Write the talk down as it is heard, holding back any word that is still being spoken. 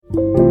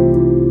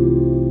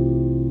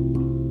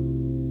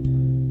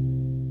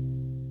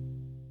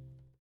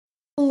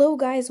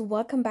guys,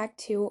 welcome back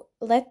to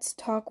Let's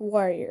Talk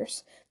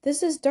Warriors.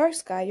 This is Dark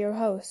Sky, your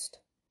host.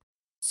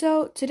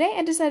 So, today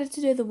I decided to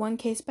do the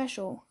 1K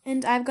special,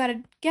 and I've got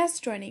a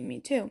guest joining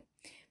me too,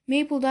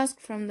 Maple Dusk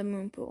from the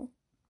Moon Pool.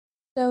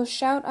 So,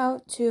 shout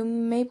out to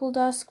Maple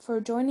Dusk for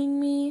joining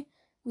me.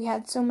 We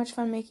had so much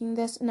fun making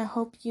this, and I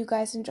hope you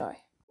guys enjoy.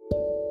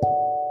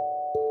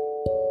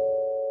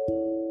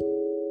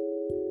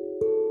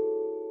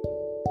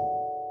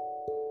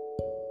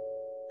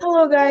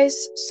 Hello guys,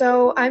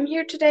 so I'm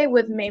here today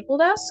with Maple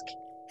Dusk.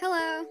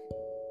 Hello.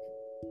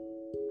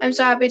 I'm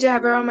so happy to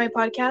have her on my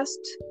podcast.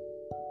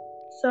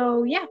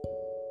 So yeah.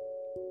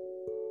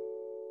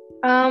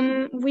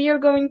 We are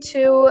going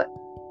to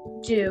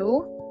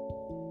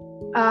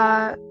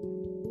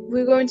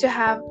we're going to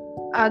have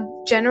a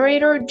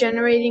generator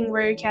generating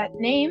Warrior Cat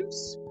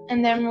names,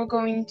 and then we're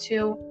going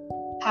to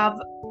have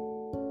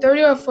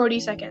 30 or 40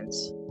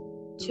 seconds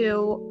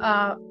to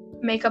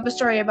make up a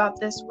story about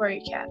this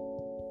Warrior Cat.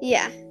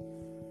 Yeah.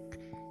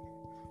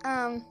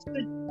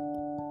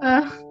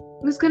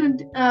 Who's gonna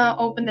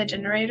open the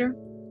generator?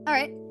 All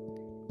right.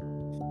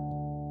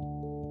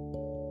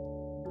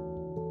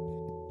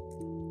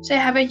 So I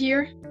have it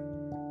here.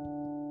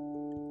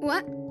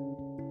 What?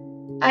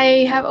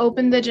 I have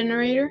opened the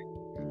generator.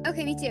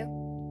 Okay, me too.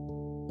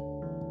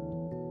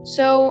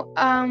 So,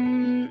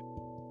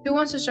 who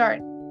wants to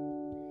start?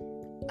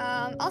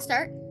 I'll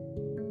start.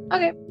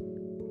 Okay.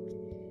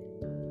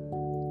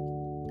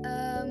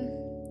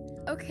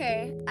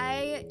 Okay.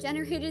 I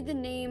generated the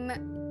name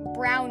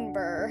Brown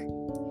Burr.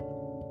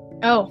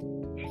 Oh.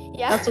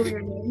 Yeah. That's a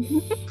weird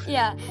name.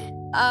 Yeah.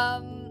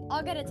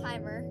 I'll get a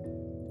timer.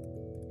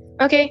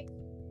 Okay.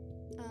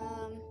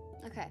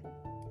 Okay.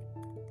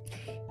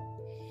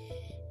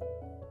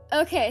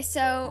 Okay,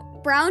 so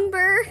Brown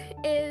Burr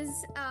is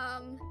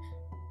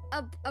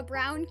a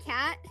brown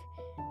cat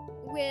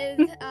with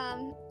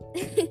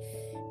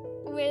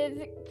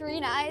with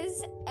green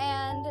eyes,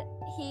 and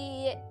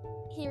he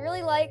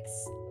really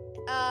likes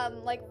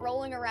like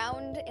rolling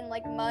around in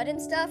like mud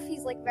and stuff.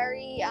 He's like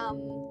very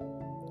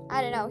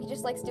I don't know, he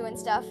just likes doing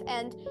stuff,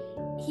 and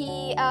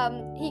he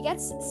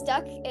gets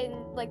stuck in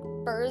like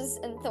burrs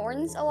and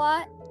thorns a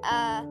lot.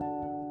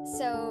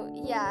 So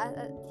yeah,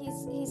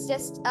 he's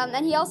just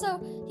and he also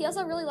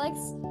really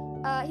likes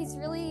he's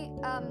really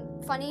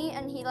funny,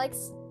 and he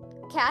likes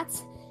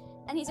cats,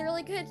 and he's a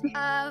really good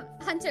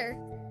hunter.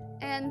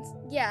 And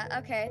yeah,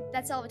 okay,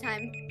 that's all the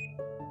time.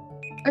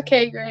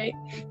 Okay, great.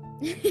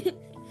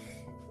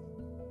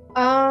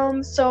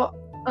 So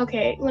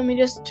okay, let me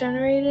just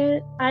generate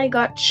it. I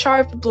got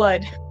Sharp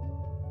Blood.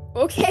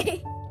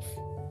 Okay.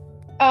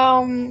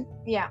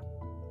 Yeah.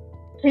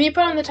 Can you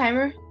put on the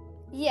timer?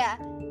 Yeah.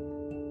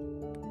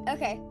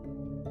 Okay.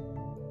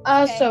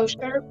 So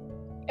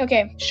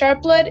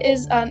Sharp Blood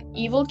is an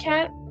evil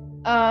cat.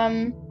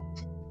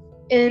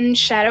 In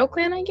Shadow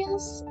Clan, I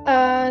guess.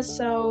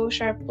 So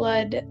Sharp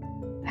Blood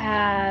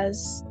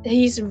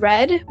he's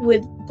red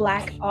with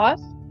black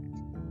spots.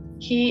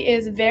 He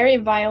is very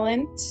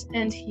violent,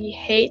 and he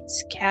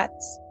hates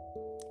cats.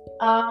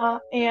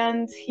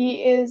 And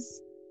he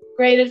is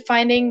great at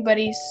finding, but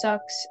he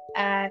sucks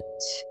at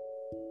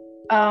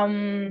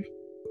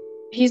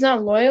he's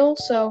not loyal,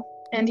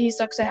 and he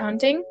sucks at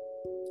hunting.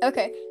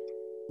 Okay.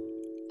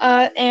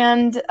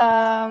 And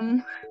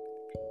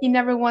he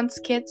never wants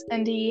kids,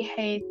 and he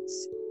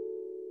hates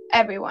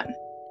everyone.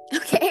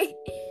 Okay.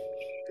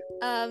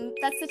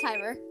 That's the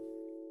timer.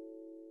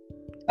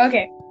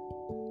 Okay.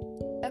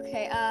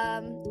 Okay,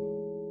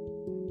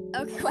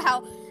 okay,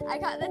 wow. I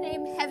got the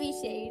name Heavy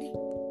Shade.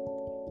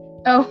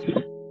 Oh.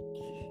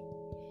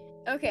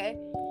 Okay.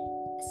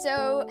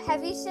 So,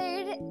 Heavy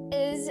Shade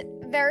is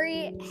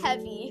very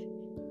heavy,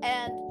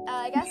 and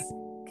I guess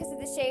because of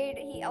the shade,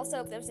 he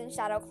also lives in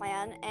Shadow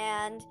Clan,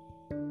 and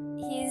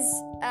he's,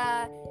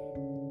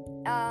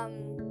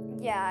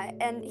 yeah,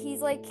 and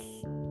he's, like,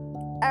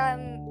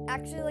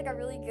 actually, like, a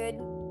really good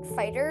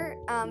fighter,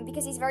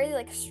 because he's very,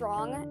 like,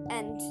 strong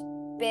and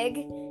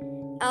big,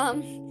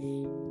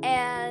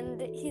 and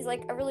he's,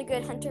 like, a really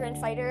good hunter and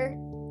fighter,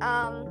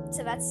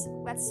 so that's,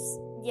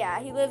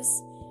 yeah, he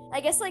lives, I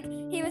guess, like,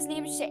 he was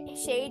named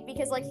Shade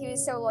because, like, he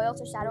was so loyal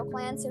to Shadow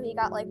Clan, so he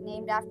got, like,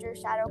 named after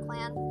Shadow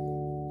Clan,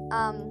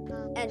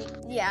 and,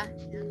 yeah.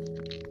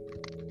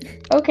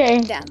 Okay.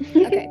 Yeah,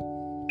 okay.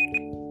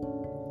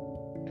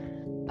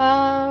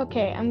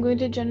 Okay, I'm going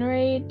to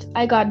generate.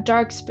 I got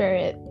Dark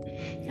Spirit.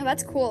 Oh,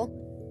 that's cool.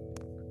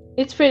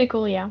 It's pretty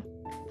cool, yeah.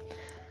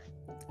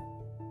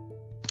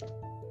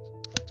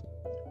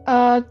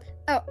 Oh,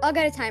 I'll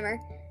get a timer.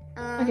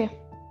 Okay.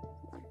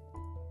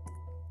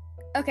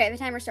 Okay, the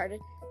timer started.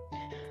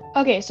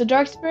 Okay, so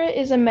Dark Spirit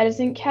is a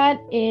medicine cat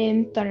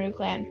in Thunder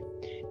Clan.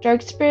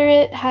 Dark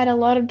Spirit had a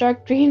lot of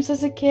dark dreams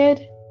as a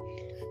kid.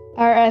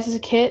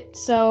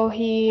 So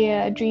he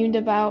dreamed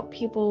about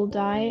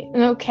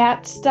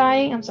cats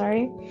dying, I'm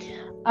sorry.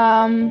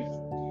 And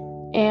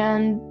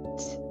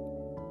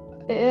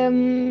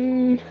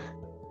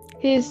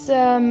he's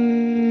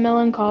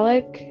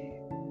melancholic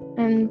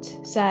and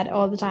sad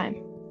all the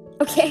time.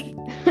 Okay.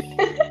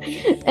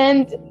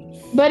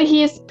 But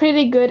he's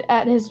pretty good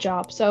at his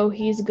job, so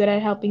he's good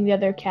at helping the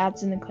other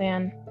cats in the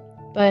clan.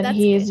 But That's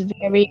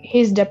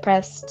he's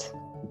depressed.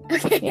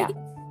 Okay. Yeah.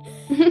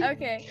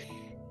 Okay.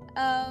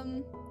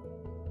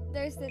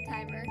 There's the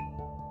timer.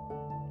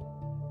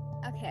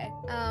 Okay.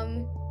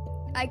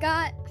 I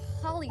got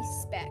Holly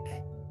Speck.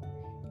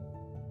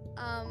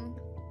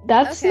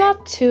 That's okay.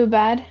 not too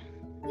bad.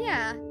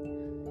 Yeah.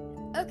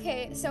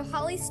 Okay, so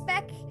Holly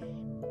Speck,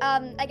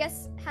 I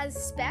guess has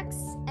specs,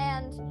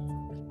 and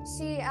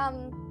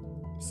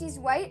she's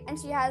white and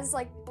she has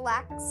like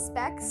black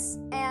specks,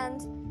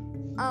 and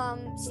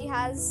she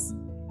has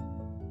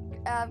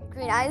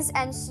green eyes,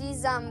 and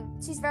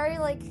she's very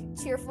like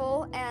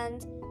cheerful,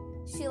 and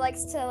she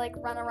likes to like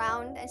run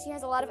around, and she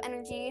has a lot of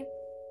energy,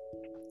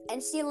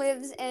 and she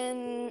lives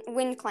in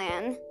Wind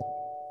Clan.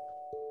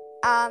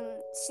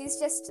 She's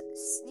just,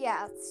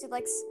 yeah, she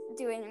likes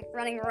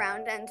running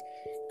around and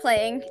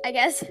playing, I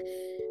guess.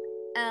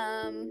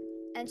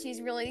 And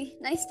she's really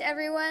nice to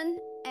everyone,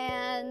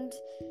 and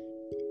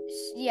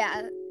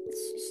yeah,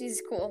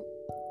 she's cool.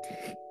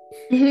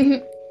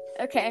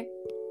 Okay.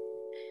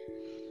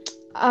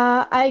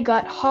 I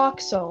got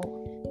Hawksole.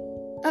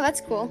 Oh,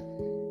 that's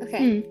cool.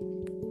 Okay.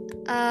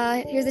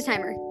 Here's the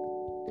timer.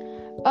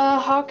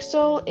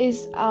 Hawksole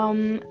is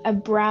a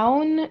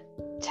brown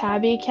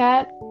tabby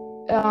cat,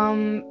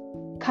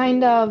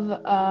 kind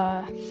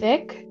of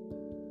thick.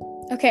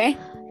 Okay.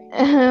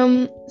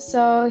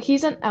 So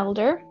he's an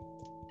elder.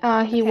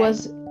 He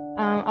was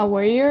a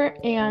warrior,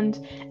 and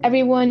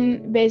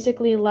everyone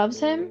basically loves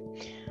him.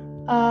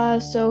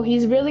 So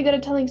he's really good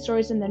at telling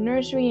stories in the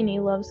nursery, and he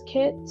loves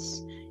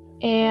kids.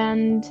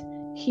 And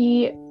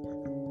he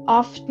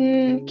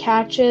often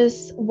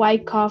catches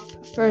Wyckoff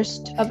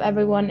first of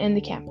everyone in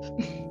the camp.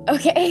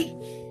 Okay.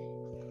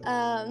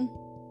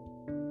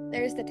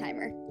 There's the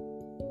timer.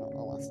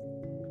 Almost.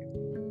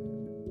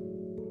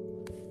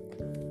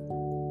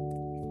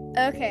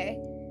 Okay.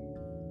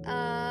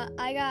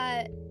 I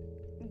got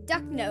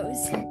Duck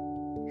Nose.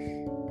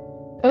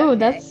 Oh,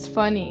 that's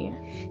funny.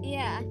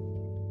 Yeah.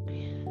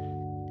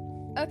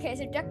 Okay,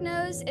 so Duck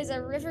Nose is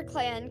a River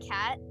Clan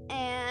cat,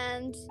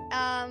 and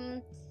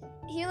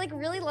he like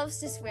really loves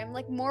to swim,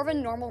 like more of a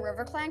normal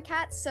River Clan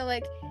cat. So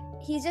like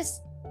he's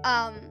just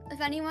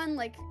if anyone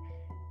like,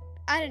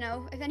 I don't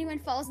know, if anyone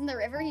falls in the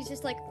river, he's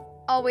just like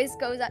always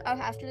goes up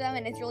after them,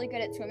 and is really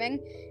good at swimming.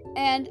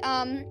 And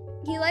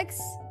he likes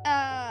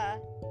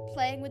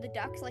playing with the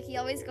ducks. Like he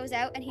always goes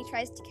out and he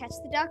tries to catch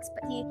the ducks,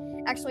 but he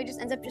actually just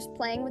ends up just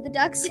playing with the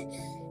ducks.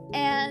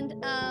 And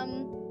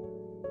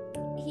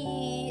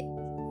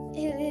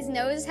his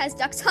nose has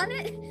ducks on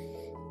it.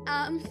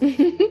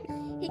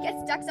 He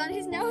gets ducks on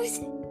his nose.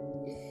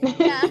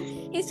 Yeah,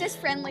 he's just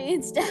friendly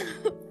and stuff.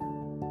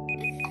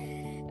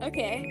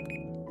 Okay.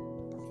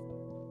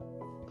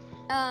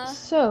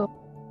 So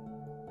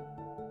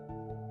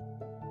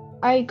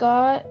I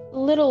got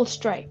Little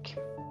Strike.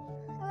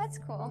 Oh, that's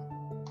cool.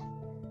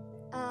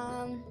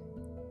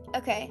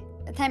 Okay,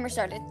 the timer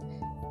started.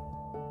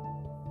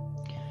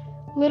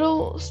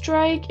 Little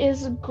Strike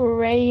is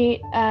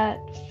great at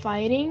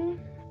fighting.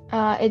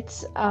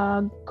 It's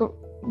a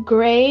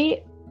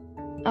gray,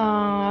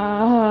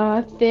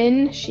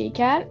 thin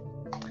she-cat.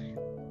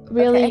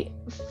 Really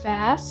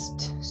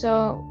fast,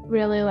 so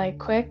really like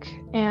quick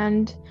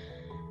and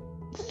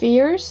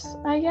fierce,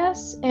 I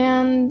guess.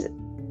 And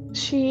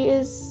she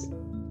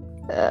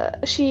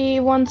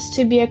wants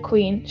to be a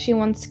queen. She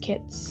wants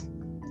kids.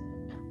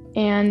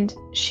 And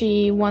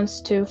she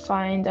wants to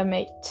find a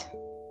mate.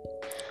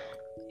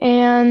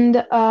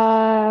 And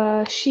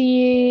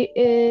she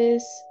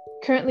is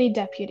currently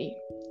deputy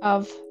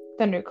of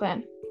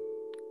ThunderClan.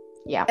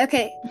 Yeah.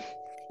 Okay,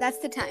 that's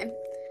the time.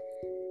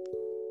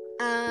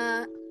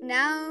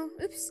 Now,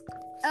 oops.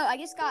 Oh, I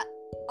just got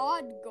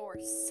Odd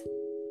Gorse.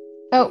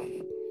 Oh.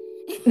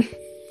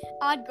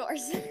 Odd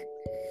Gorse.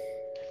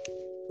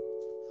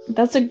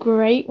 That's a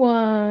great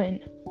one.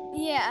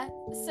 Yeah.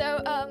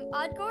 So,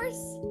 Odd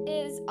Gorse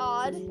is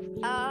odd,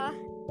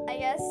 I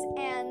guess,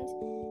 and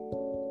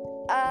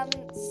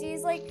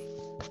she's like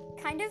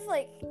kind of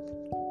like,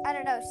 I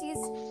don't know, she's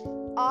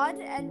odd,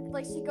 and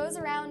like she goes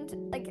around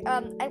like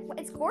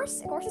it's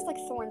gorse is like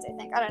thorns, I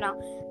think, I don't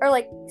know, or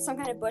like some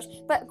kind of bush,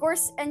 but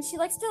gorse, and she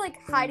likes to like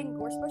hide in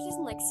gorse bushes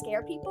and like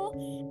scare people,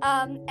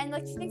 and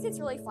like she thinks it's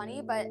really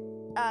funny, but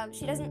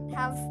she doesn't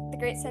have the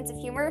great sense of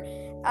humor,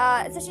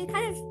 so she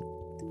kind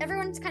of,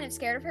 everyone's kind of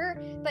scared of her,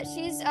 but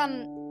she's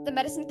the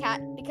medicine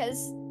cat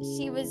because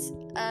she was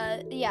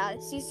yeah,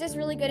 she's just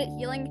really good at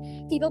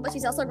healing people, but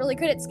she's also really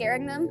good at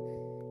scaring them.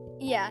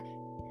 Yeah.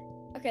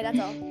 Okay, that's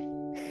all.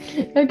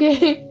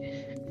 Okay.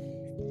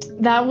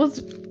 That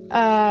was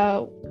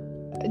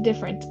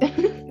different.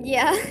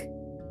 Yeah.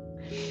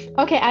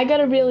 Okay, I got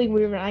a really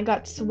weird one. I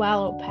got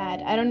Swallow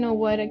Pad. I don't know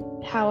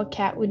how a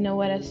cat would know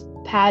what a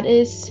pad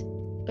is,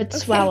 but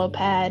Swallow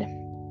Pad.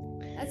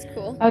 That's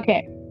cool.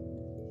 Okay.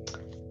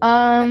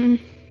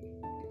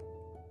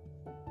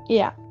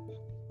 Yeah.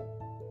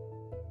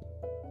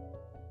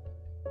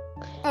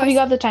 Oh, have you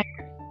got the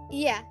timer?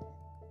 Yeah.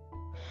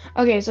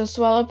 Okay, so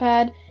Swallow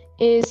Pad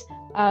is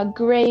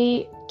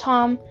gray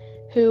Tom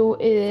who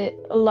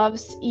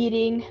loves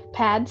eating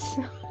pads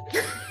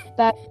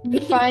that he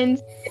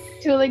finds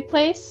to Lake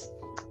Place,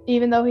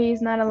 even though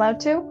he's not allowed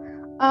to.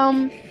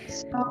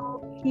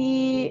 So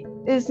he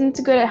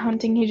isn't good at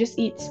hunting. He just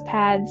eats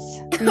pads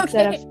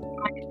instead Okay. of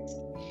mice.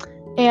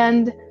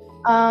 And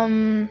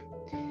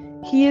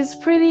he is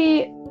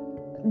pretty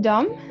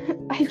dumb,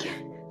 I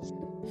guess,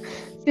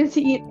 since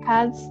he eats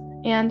pads,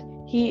 and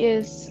he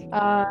is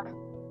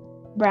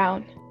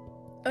brown.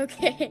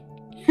 Okay.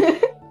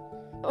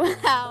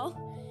 Wow.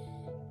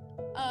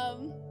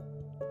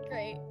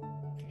 Great.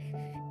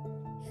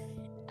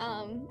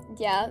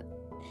 Yeah.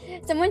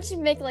 Someone should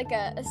make like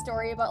a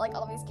story about like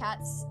all these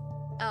cats.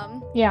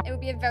 Yeah. It would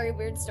be a very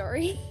weird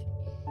story.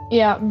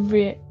 Yeah,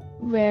 very,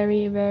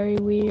 very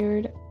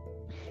weird.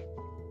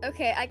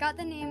 Okay, I got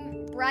the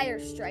name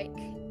Briarstrike.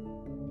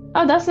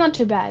 Oh, that's not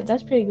too bad.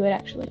 That's pretty good,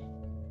 actually.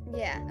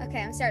 Yeah,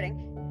 okay, I'm starting.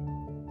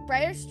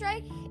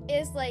 Briarstrike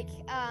is like,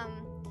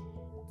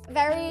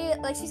 very,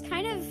 like, she's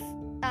kind of,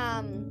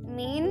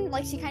 mean.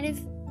 Like, she kind of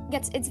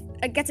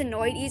gets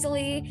annoyed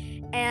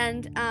easily,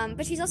 and,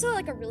 but she's also,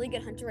 like, a really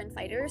good hunter and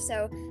fighter,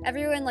 so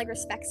everyone, like,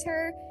 respects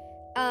her.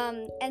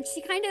 And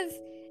she kind of,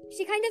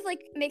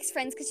 like, makes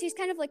friends, because she's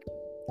kind of, like,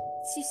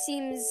 she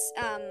seems,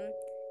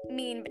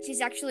 mean, but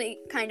she's actually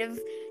kind of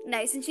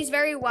nice, and she's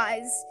very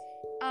wise.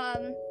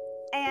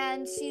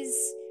 And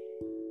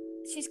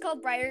she's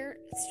called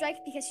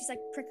Briarstrike because she's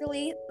like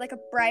prickly, like a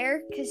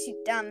briar, because she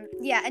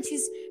yeah, and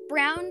she's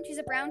brown. She's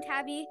a brown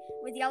tabby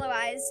with yellow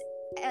eyes,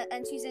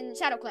 and she's in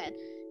ShadowClan,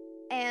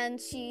 and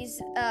she's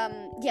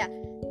yeah.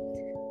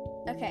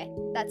 Okay,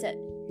 that's it.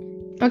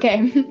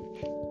 Okay.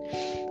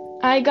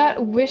 I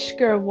got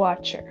Whisker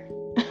Watcher.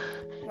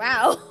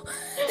 Wow.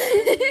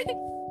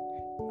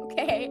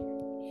 Okay.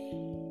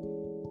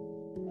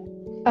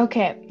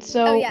 Okay,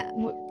 so Oh yeah.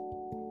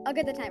 I'll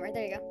get the timer.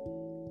 There you go.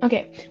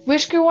 okay,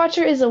 Whisker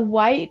Watcher is a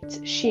white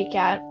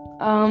she-cat,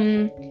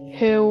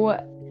 who,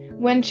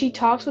 when she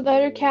talks with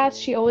other cats,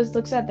 she always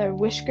looks at their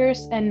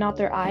whiskers and not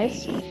their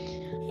eyes,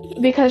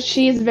 because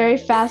she's very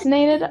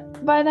fascinated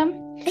by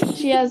them.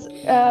 She has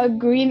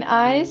green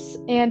eyes,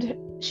 and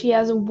she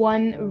has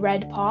one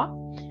red paw.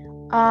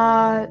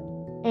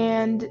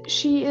 And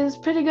she is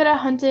pretty good at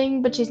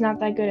hunting, but she's not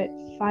that good at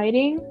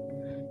fighting.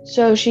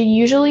 So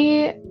you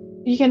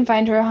can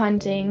find her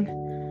hunting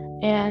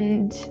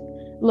and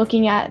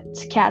looking at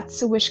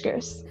cats'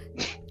 whiskers.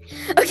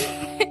 Okay.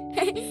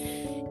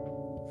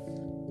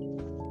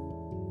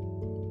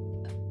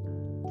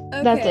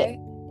 That's it.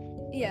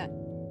 Yeah.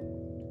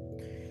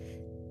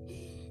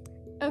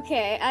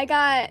 Okay, I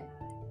got.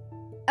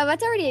 Oh,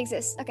 that already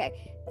exists. Okay.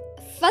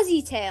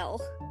 Fuzzy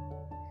Tail.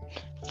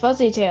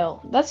 Fuzzy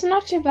Tail. That's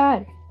not too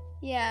bad.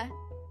 Yeah.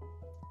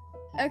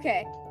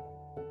 Okay.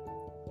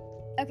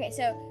 Okay,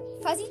 so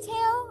Fuzzy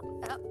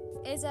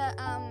Tail is a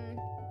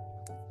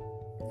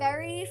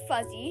very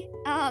fuzzy.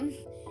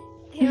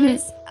 He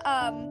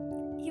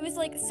was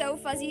like so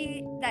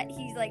fuzzy that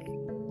he's like,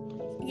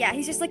 yeah,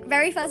 he's just like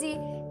very fuzzy,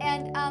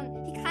 and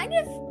he kind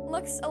of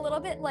looks a little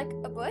bit like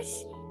a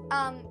bush.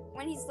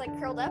 When he's like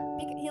curled up,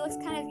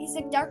 he's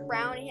like dark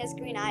brown and he has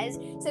green eyes,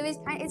 so he's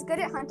good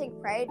at hunting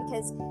prey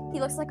because he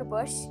looks like a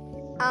bush.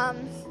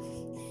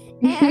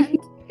 And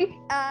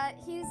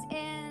he's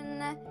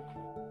in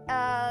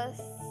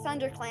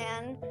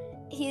ThunderClan.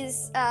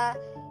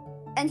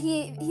 And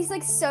he's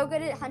like so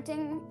good at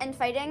hunting and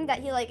fighting that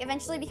he like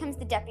eventually becomes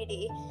the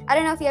deputy. I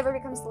don't know if he ever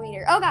becomes the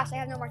leader. Oh gosh, I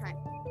have no more time.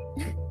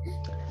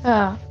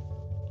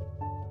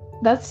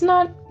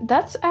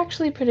 That's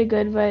actually pretty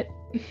good, but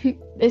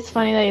it's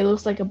funny that he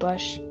looks like a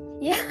bush.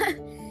 Yeah.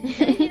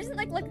 He doesn't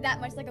like look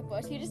that much like a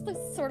bush. He just looks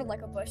sort of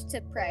like a bush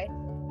to prey.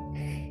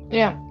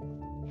 Yeah.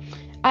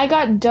 I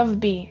got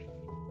Dove Bee.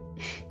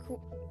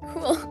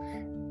 Cool.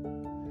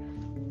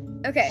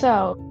 Okay.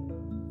 So,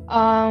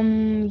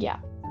 yeah.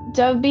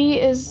 Dove Bee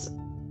is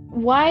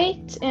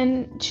white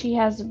and she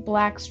has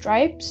black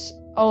stripes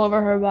all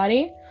over her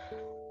body.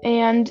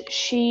 And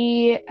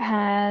she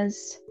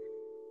has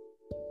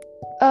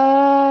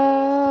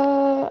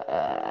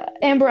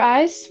amber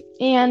eyes,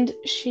 and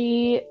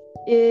she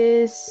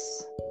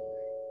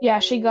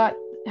got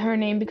her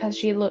name because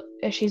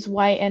she's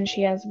white and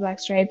she has black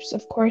stripes,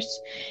 of course.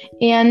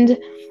 And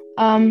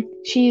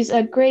she's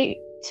a great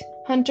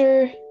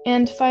hunter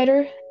and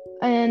fighter,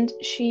 and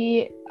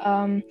she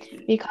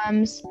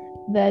becomes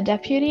the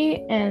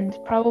deputy and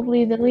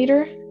probably the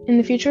leader in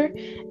the future.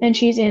 And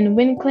she's in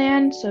Wind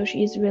Clan, so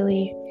she's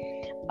really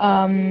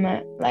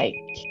like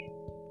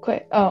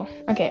quick. Oh,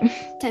 okay.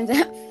 Time's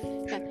up.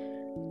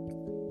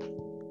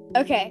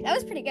 Okay, that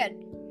was pretty good.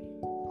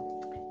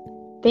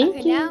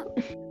 Thank you.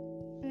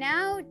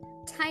 Now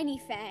Tiny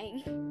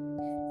Fang.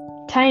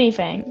 Tiny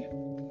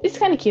Fang. It's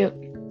kind of cute.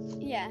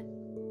 Yeah.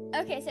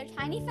 Okay, so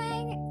Tiny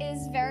Fang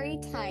is very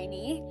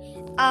tiny.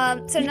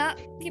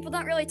 People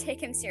don't really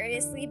take him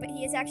seriously, but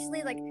he is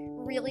actually like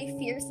really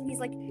fierce, and he's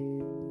like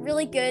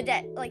really good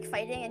at like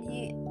fighting, and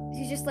he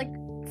just like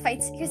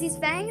fights because his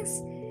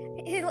fangs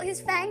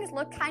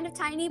look kind of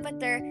tiny, but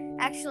they're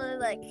actually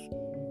like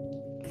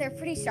they're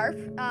pretty sharp.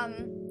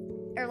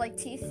 or like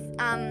teeth.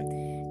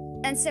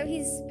 And so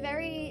he's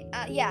very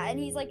and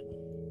he's like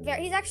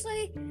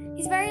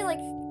he's very like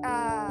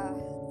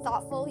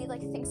thoughtful. He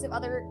like thinks of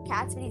other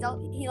cats, but he's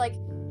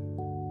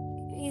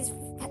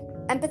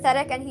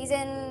empathetic, and he's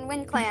in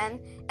Wind Clan,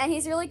 and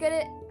he's really good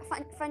at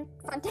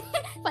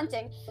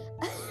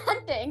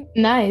hunting.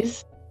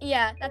 Nice.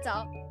 Yeah, that's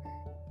all.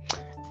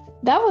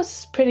 That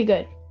was pretty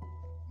good.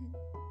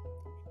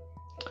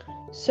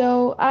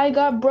 So I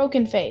got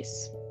Broken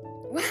Face.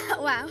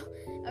 Wow.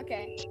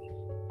 Okay.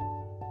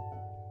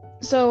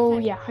 So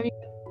yeah, have you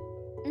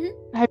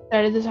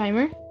started the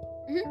timer?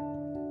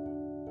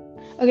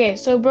 Okay,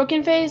 so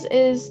Broken Face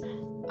is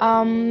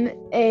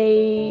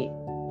a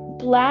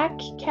black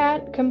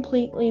cat,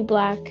 completely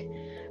black,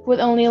 with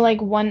only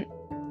like one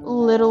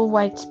little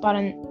white spot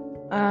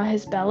on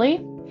his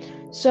belly.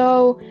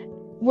 So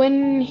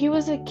when he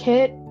was a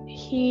kid,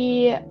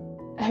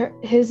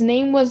 his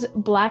name was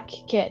Black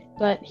Kit,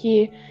 but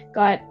he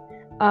got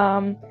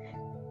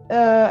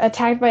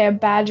attacked by a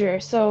badger,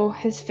 so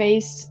his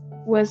face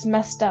was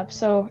messed up,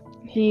 so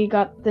he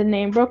got the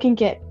name Broken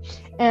Kit.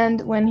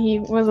 And when he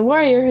was a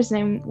warrior, his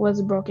name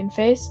was Broken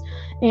Face,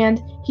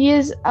 and he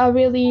is a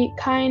really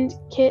kind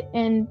cat,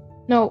 and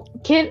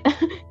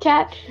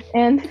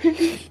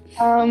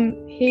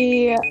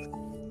he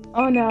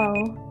oh no.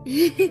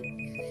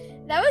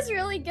 That was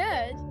really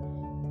good.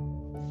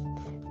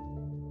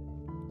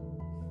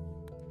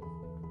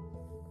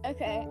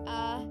 Okay,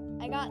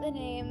 I got the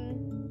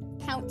name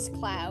Pounce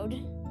Cloud.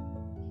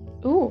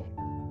 Ooh.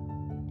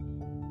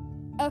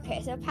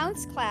 Okay, so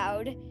Pounce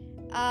Cloud,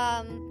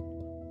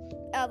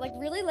 like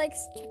really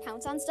likes to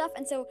pounce on stuff,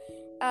 and so,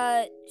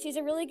 she's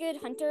a really good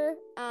hunter,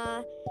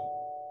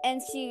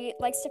 and she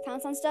likes to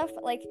pounce on stuff.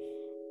 Like,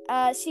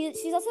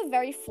 she's also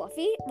very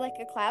fluffy, like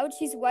a cloud.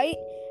 She's white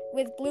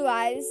with blue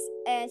eyes,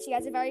 and she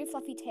has a very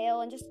fluffy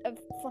tail and just a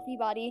fluffy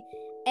body,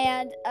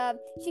 and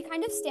she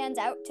kind of stands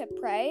out to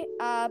prey,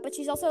 but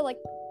she's also like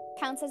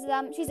pounces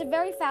them. She's a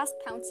very fast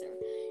pouncer,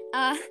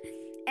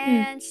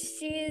 and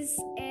she's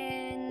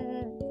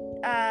in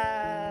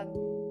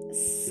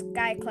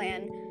Sky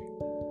Clan,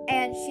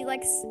 and she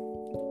likes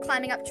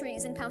climbing up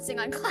trees and pouncing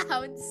on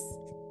clouds.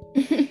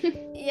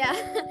 Yeah,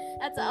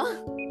 that's all.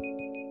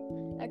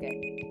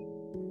 Okay.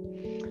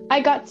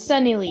 I got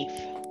Sunnyleaf.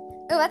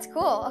 Oh, that's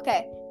cool.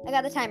 Okay, I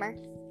got the timer.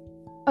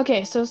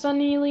 Okay, so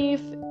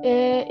Sunnyleaf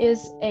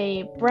is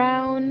a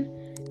brown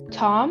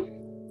tom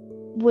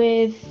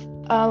with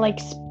like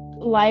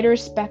lighter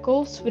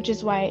speckles, which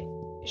is why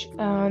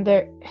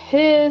they're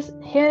his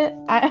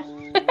I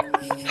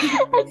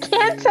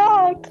can't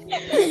talk.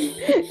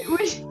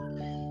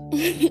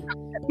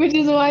 which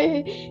is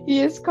why he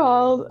is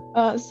called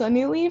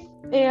Sunnyleaf,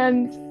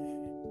 and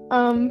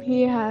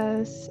he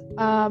has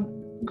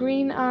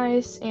green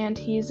eyes, and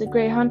he's a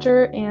great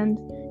hunter, and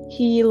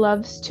he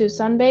loves to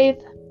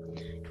sunbathe,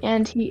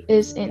 and he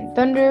is in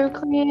Thunder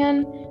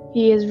Clan.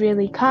 He is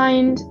really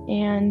kind,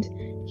 and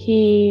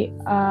he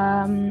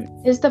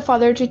is the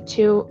father to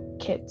 2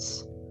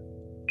 kids.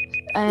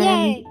 And,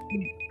 yay!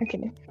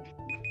 Okay.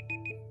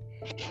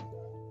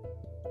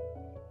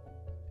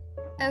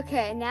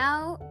 Okay,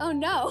 now, oh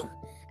no,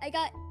 I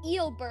got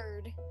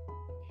Eelbird.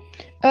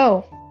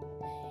 Oh.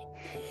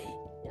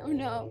 Oh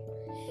no.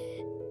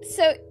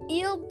 So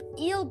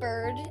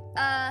Eelbird,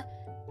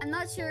 I'm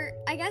not sure.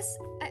 I guess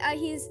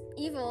he's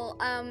evil.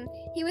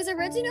 He was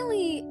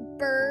originally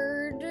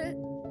bird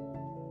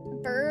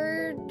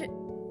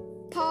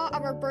paw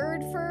or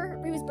bird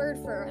fur. He was bird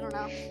fur. I don't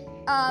know.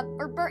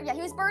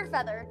 He was bird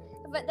feather.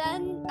 But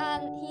then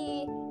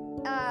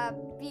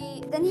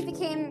he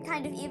became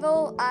kind of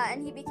evil,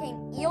 and he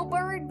became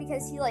Eelbird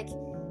because he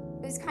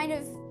was kind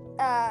of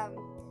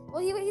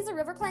he's a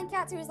River Clan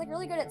cat, so he was like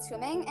really good at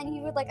swimming, and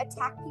he would like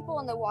attack people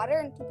in the water,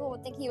 and people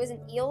would think he was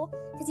an eel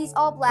because he's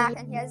all black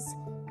and he has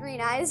green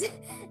eyes,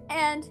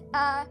 and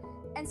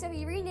so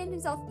he renamed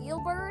himself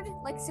Eelbird,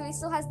 so he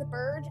still has the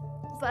bird,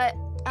 but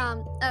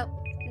the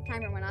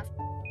timer went off.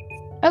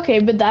 Okay,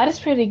 but that is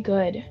pretty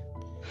good.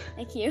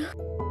 Thank you.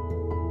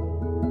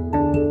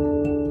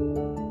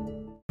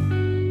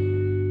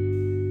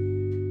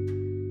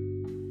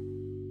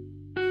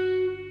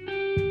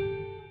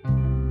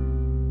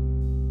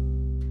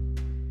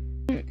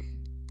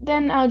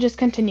 Then I'll just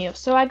continue.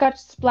 So I got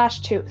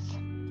Splash Tooth.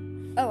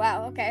 Oh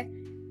wow, okay.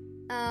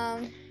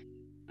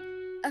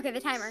 Okay,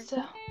 the timer.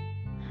 So,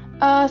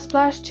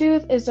 Splash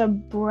Tooth is a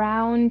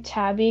brown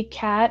tabby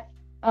cat,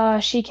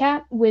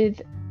 she-cat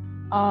with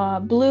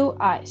blue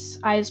eyes,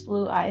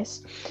 blue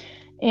eyes.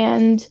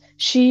 And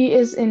she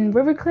is in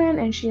River Clan,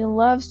 and she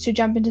loves to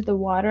jump into the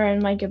water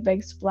and make a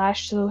big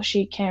splash so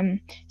she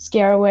can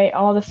scare away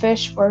all the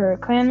fish for her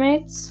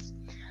clanmates.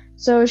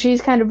 So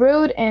she's kind of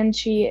rude, and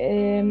she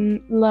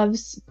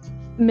loves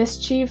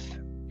mischief,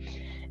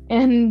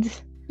 and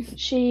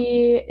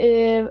she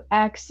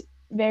acts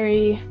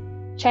very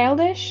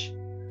childish,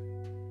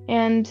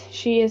 and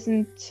she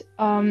isn't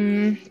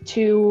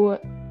too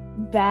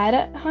bad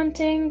at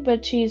hunting,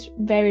 but she's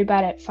very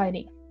bad at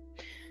fighting.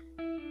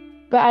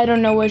 But I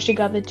don't know where she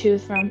got the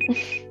tooth from.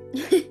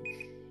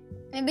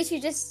 Maybe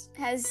she just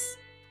has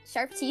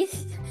sharp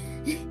teeth.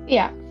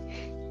 Yeah.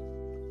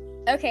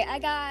 Okay, I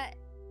got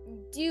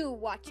Dew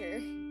Watcher.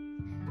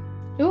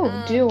 Ooh,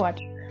 Dew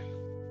Watcher.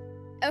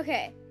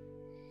 Okay.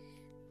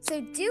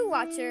 So Dew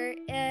Watcher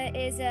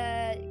is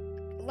a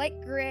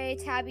light gray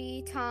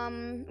tabby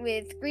tom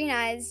with green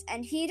eyes,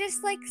 and he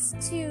just likes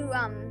to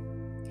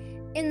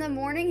in the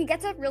morning, he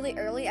gets up really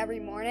early every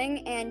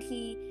morning, and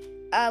he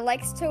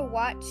likes to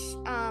watch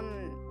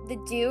the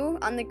dew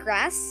on the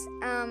grass.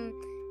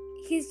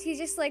 He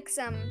just likes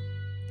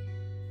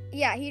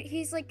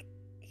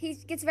he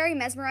gets very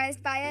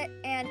mesmerized by it,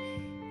 and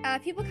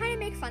people kind of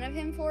make fun of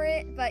him for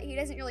it, but he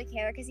doesn't really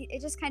care because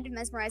it's just kind of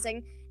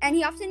mesmerizing. And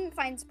he often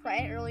finds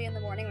prey early in the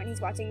morning when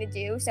he's watching the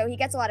dew, so he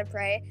gets a lot of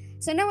prey.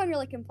 So no one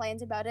really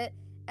complains about it.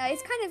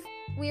 It's kind of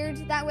weird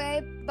that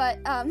way, but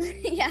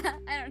yeah,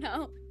 I don't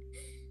know.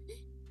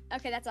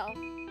 Okay, that's all.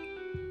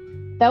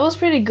 That was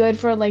pretty good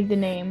for like the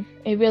name.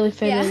 It really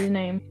fitted the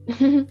name.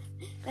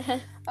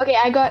 Okay,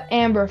 I got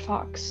Amber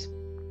Fox.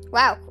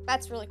 Wow,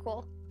 that's really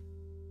cool.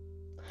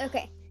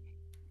 Okay.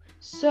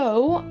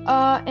 So,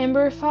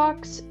 Amber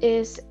Fox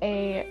is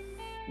a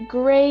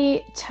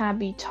gray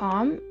tabby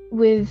tom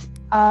with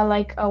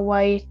like a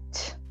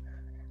white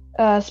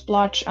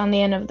splotch on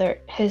the end of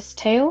his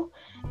tail,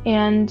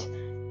 and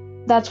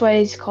that's why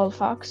he's called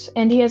Fox.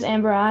 And he has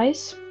amber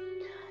eyes.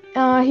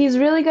 He's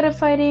really good at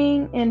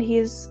fighting, and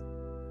he's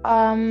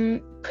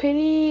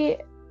pretty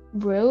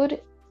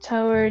rude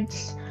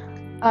towards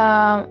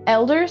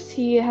elders.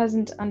 He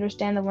hasn't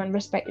understand the one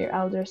respect your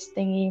elders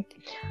thingy,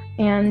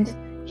 and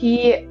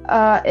he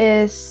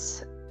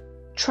is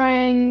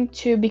trying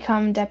to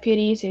become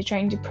deputy, so he's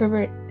trying to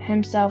prove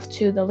himself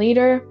to the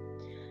leader,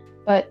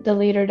 but the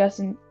leader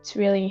doesn't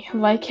really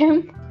like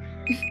him.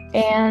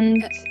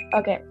 And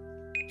okay.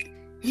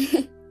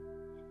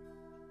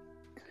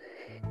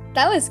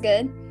 That was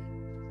good.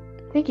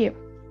 Thank you.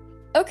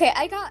 Okay,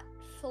 I got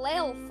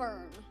Flail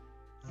Fern.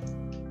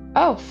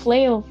 Oh,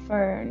 Flail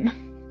Fern.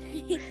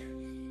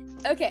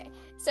 Okay,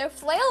 so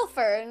Flail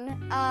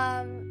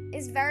Fern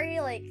is very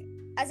like,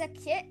 as a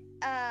kid,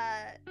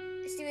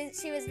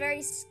 she was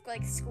very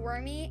like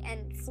squirmy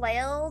and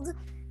flailed,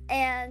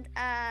 and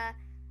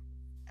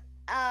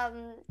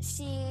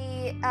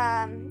she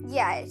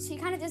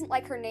kind of doesn't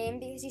like her name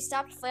because she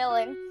stopped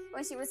flailing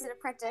when she was an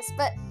apprentice,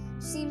 but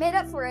she made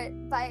up for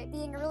it by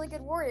being a really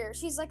good warrior.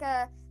 She's like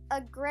a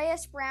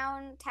grayish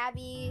brown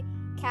tabby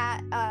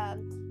cat,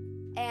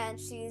 and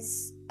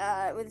she's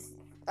with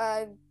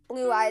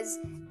blue eyes,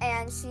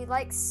 and she's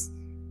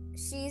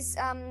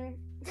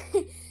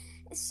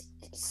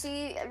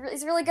she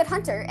is a really good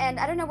hunter, and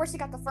I don't know where she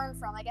got the fern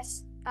from. I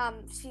guess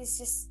she's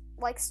just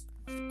likes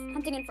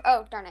hunting and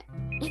oh darn it.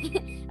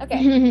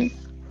 Okay.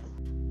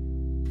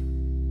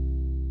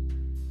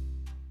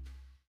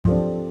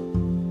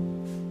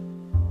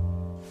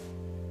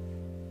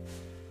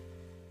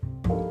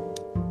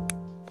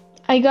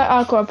 I got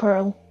Aqua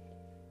Pearl.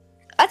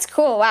 That's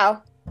cool.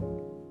 Wow.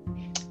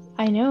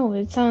 I know,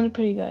 it sounded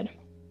pretty good.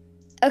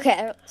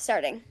 Okay,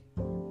 starting.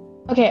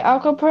 Okay,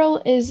 Aqua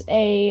Pearl is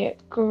a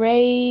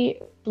gray,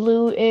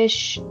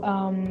 bluish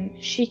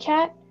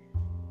she-cat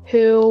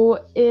who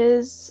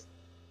is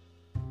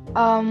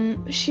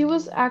she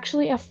was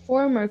actually a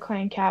former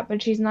clan cat,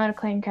 but she's not a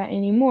clan cat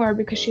anymore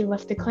because she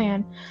left the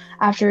clan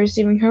after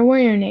receiving her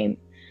warrior name.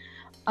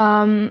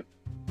 No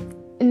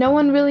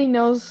one really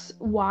knows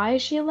why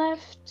she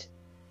left.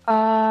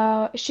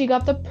 She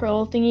got the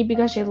pearl thingy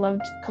because she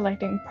loved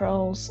collecting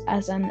pearls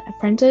as an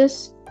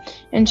apprentice,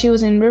 and she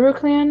was in River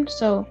Clan,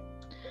 so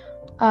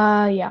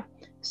yeah.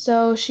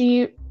 So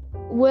she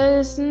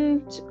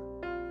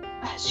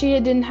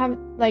didn't have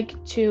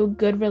like too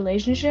good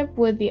relationship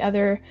with the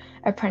other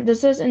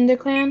apprentices in the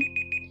clan.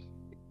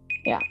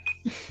 Yeah.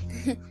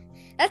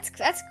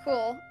 That's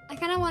cool. I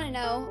kind of want to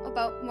know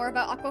more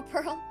about Aqua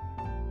Pearl.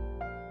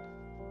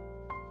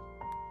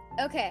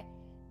 Okay,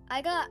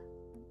 I got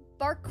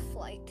Bark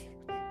Flight.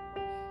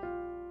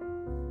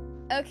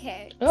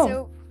 Okay,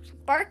 So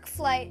Bark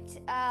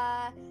Flight,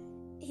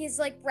 he's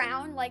like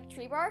brown like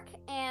tree bark,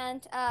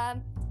 and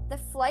the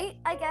flight,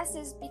 I guess,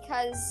 is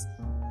because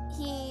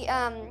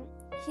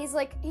he's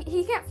like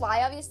he can't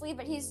fly obviously,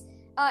 but he's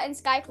in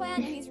Sky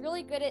Clan, and he's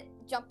really good at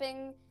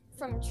jumping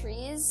from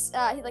trees.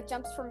 He like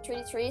jumps from tree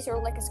to tree, sort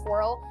of like a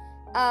squirrel.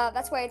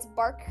 That's why it's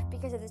Bark,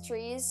 because of the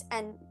trees,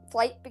 and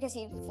Flight because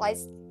he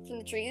flies from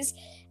the trees.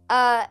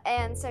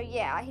 And so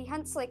yeah, he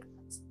hunts like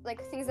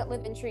things that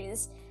live in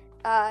trees.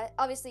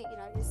 Obviously,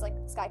 he's like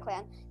Sky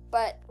Clan,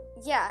 but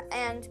yeah,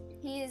 and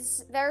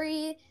he's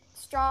very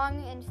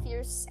strong and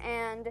fierce,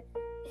 and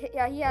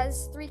he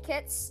has 3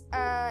 kits,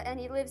 and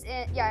he lives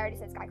in, I already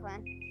said Sky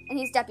Clan, and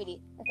he's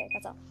deputy. Okay,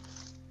 that's all.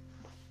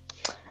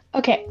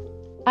 Okay,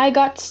 I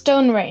got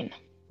Stone Rain.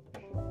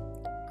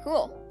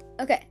 Cool.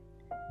 Okay.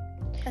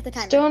 At the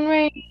time. Stone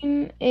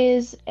Rain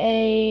is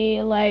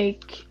a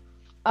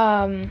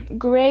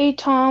gray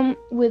tom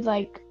with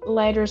like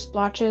lighter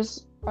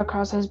splotches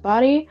across his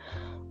body.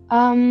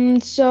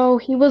 So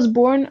he was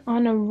born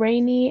on a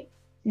rainy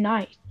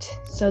night,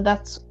 so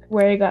that's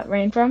where he got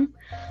rain from.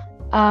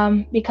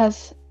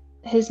 Because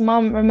his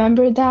mom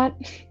remembered that.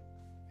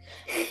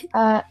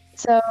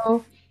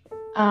 So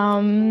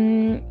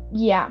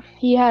yeah,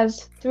 he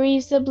has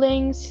 3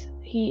 siblings.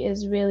 He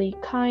is really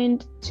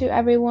kind to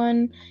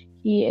everyone.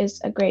 He is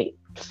a great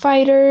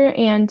fighter,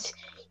 and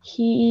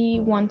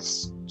he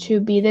wants to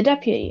be the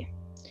deputy.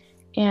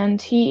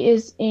 And he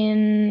is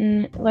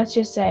in, let's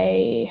just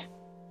say,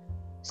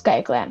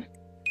 SkyClan.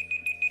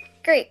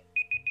 Great.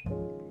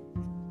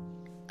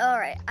 All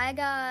right, I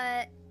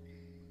got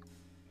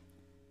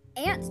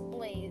Ant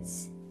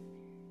Blaze.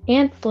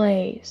 Ant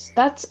Blaze.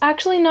 That's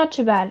actually not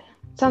too bad.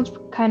 Sounds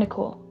kind of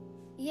cool.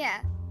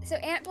 Yeah. So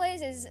Ant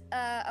Blaze is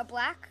a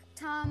black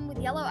Tom with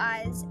yellow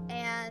eyes,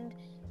 and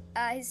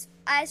his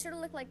eyes sort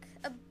of look like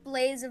a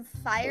blaze of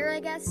fire,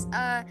 I guess.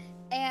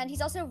 And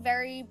he's also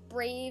very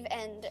brave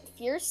and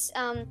fierce.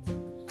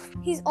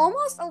 He's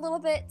almost a little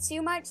bit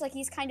too much, like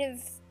he's kind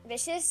of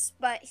vicious,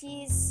 but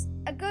he's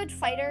a good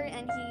fighter,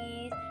 and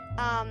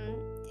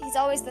he's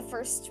always the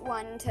first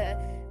one to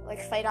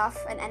like fight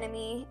off an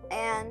enemy,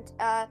 and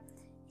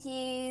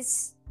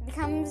he's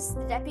becomes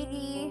the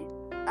deputy,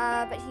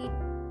 but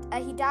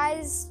he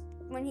dies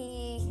when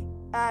he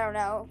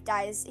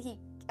dies. He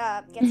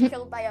gets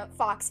killed by a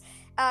fox,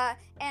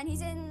 and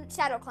he's in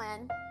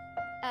ShadowClan.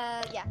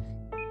 Yeah.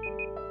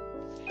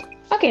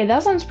 Okay,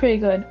 that sounds pretty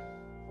good.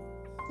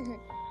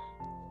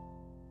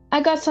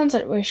 I got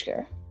Sunset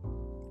Whisker.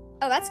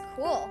 Oh, that's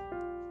cool.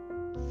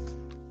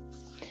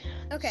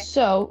 Okay.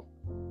 So,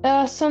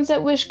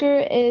 Sunset Whisker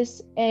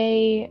is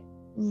a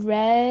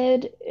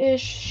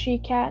reddish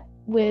she-cat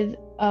with,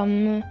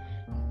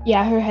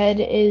 her head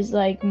is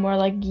like more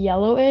like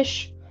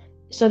yellowish.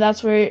 So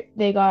that's where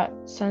they got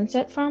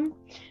Sunset from.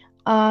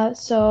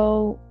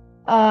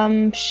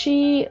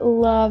 She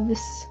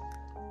loves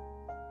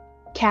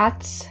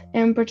cats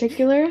in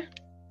particular.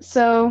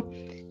 So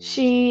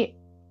she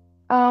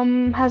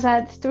has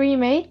had 3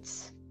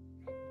 mates,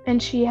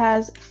 and she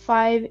has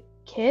 5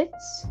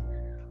 kids.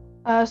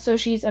 So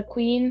she's a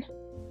queen,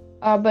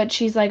 but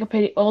she's like a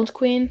pretty old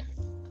queen.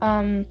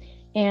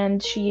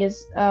 And she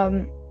is,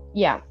 a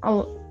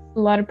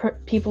lot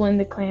of people in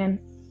the clan,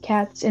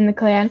 cats in the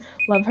clan,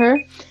 love her.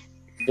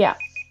 Yeah.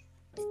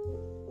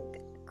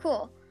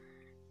 Cool.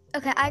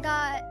 Okay, I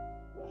got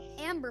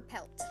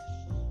Amberpelt.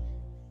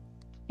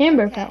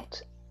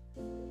 Amberpelt.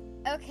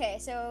 Okay,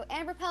 so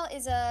Amberpelt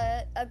is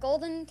a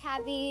golden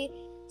tabby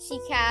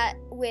she-cat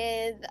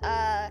with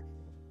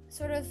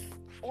sort of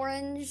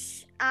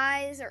orange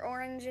eyes, or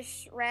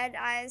orangish red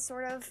eyes,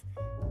 sort of.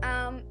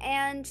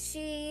 And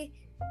she's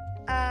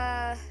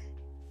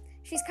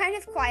kind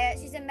of quiet.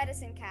 She's a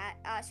medicine cat.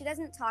 She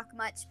doesn't talk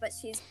much, but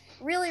she's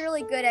really,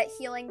 really good at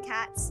healing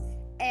cats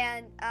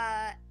and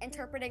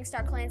interpreting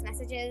StarClan's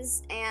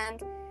messages.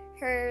 And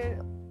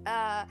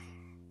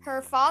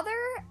her father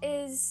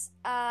is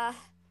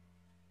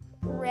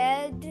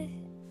Red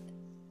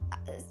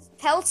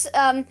Pelt,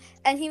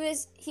 and he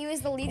was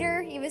the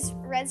leader. He was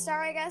Red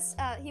Star, I guess.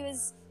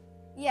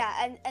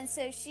 And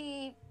so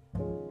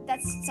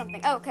that's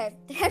something. Oh, okay.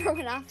 The camera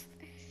went off.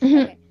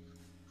 Okay.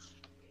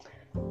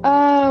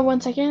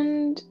 1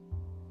 second.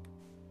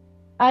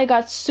 I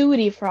got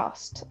Sooty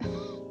Frost.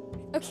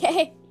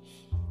 Okay.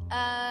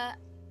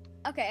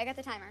 Okay, I got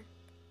the timer.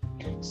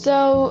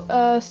 So,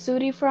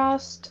 Sooty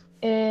Frost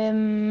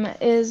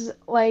is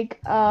like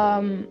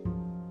a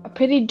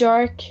pretty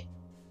dark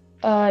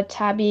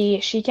tabby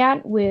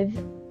she-cat with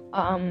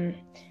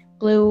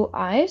blue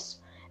eyes,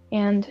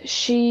 and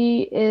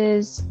she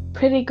is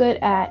pretty good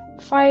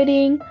at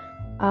fighting.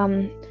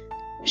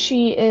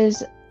 She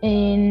is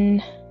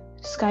in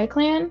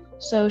SkyClan,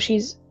 so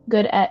she's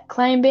good at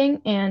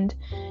climbing, and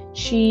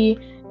she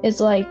is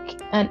like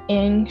an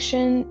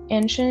ancient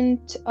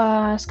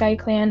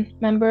SkyClan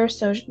member.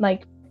 So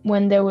like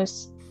when there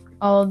was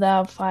all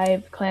the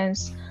 5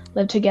 clans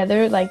lived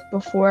together, like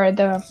before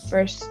the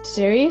first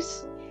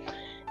series,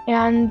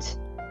 and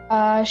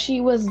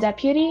she was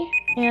deputy,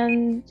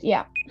 and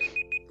yeah.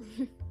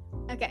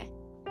 Okay.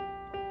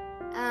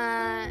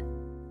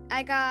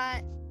 I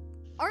got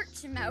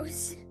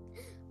Archmouse.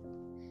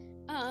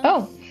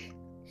 Oh.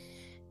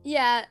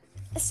 Yeah.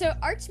 So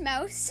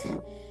Archmouse.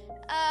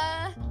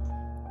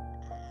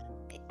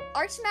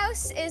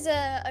 Archmouse is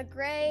a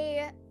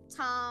gray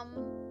Tom,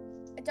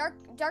 a dark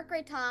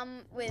gray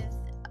Tom with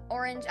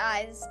orange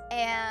eyes,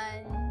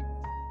 and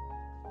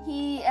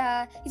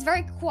he's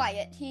very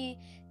quiet. He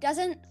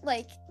doesn't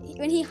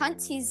when he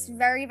hunts, he's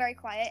very, very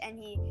quiet, and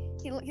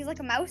he's like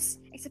a mouse,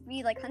 except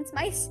he like hunts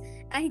mice,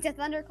 and he's a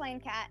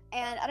ThunderClan cat.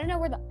 And I don't know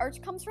where the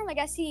arch comes from. I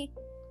guess he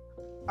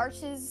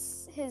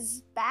arches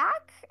his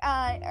back,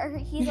 or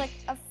he's like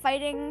a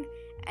fighting,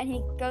 and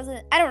he goes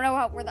in. I don't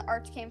know where the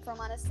arch came from,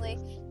 honestly.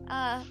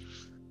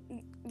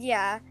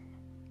 Yeah.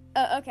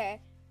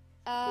 Okay.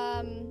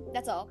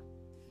 That's all.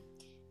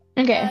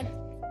 Okay.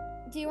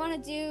 Do you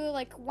want to do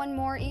like one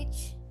more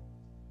each?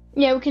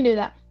 Yeah, we can do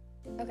that.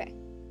 Okay.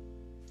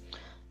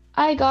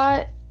 I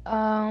got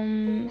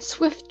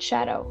Swift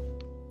Shadow.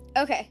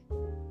 Okay.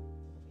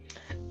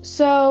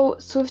 So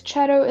Swift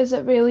Shadow is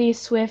a really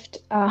swift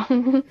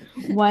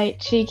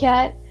white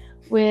she-cat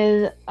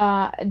with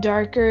a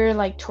darker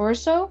like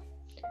torso.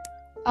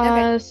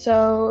 Okay.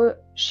 So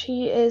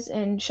she is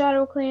in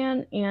Shadow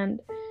Clan, and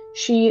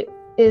she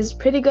is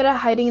pretty good at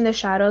hiding in the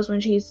shadows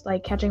when she's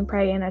like catching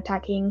prey and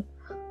attacking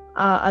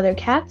other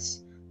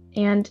cats.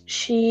 And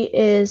she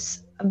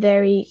is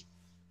very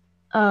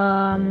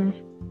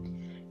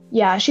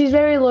she's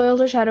very loyal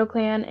to Shadow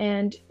Clan,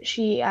 and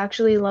she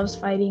actually loves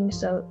fighting,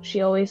 so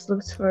she always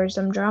looks for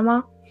some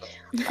drama.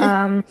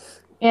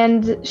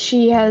 And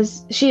she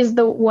is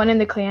the one in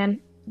the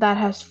clan that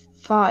has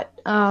fought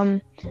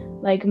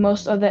like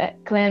most of the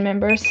clan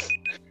members.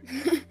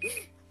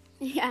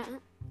 Yeah.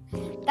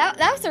 That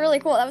was a really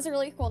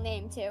cool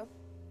name too.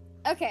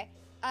 Okay.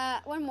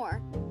 One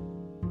more.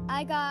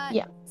 I got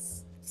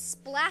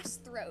Splash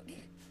Throat.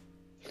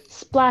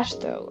 Splash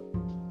Throat.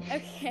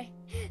 Okay.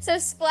 So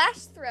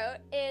Splash Throat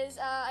is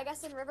I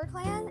guess in River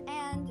Clan,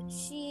 and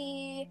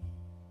she's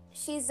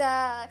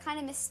kind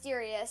of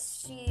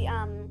mysterious. She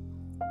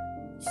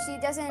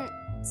doesn't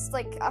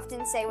like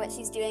often say what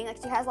she's doing. Like,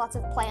 she has lots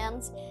of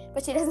plans,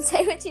 but she doesn't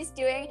say what she's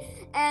doing.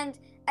 And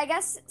I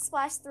guess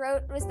Splash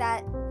Throat was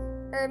that,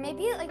 or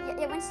maybe like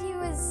when she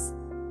was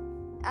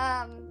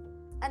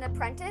an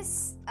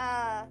apprentice,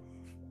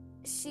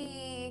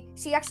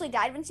 she actually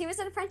died when she was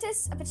an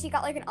apprentice, but she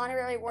got like an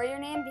honorary warrior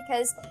name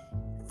because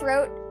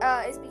Throat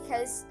is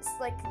because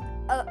like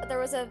there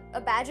was a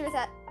badger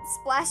that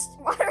splashed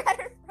water at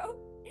her throat.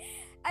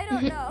 I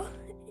don't know.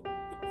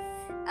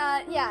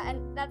 Yeah,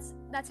 and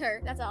that's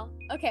her. That's all.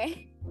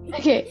 Okay.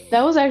 Okay,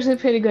 that was actually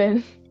pretty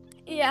good.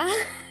 Yeah.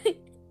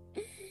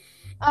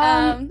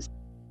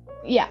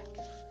 Yeah.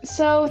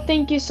 So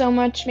thank you so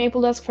much,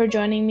 Maple Dusk, for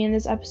joining me in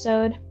this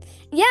episode.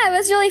 Yeah, it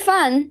was really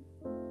fun.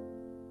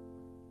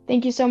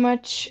 Thank you so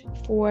much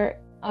for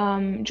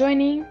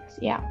joining.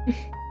 Yeah.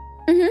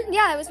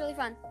 Yeah, it was really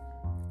fun.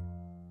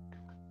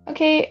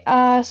 Okay,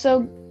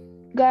 so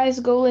guys,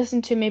 go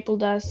listen to Maple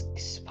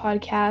Dusk's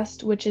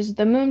podcast, which is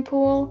The Moon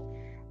Pool.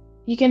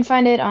 You can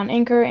find it on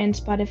Anchor and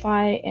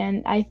Spotify,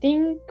 and I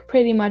think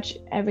pretty much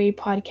every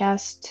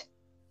podcast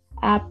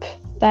app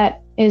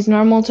that is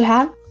normal to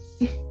have.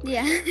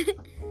 Yeah.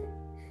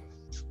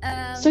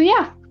 So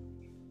yeah.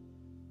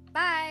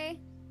 Bye.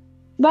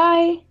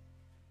 Bye.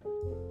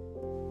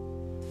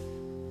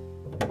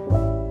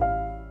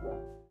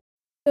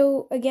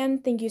 So again,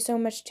 thank you so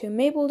much to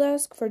Maple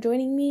Dusk for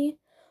joining me.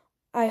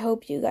 I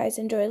hope you guys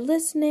enjoy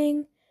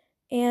listening,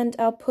 and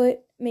I'll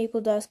put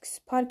Maple Dusk's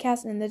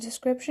podcast in the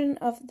description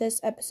of this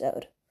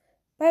episode.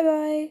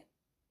 Bye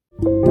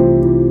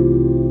bye.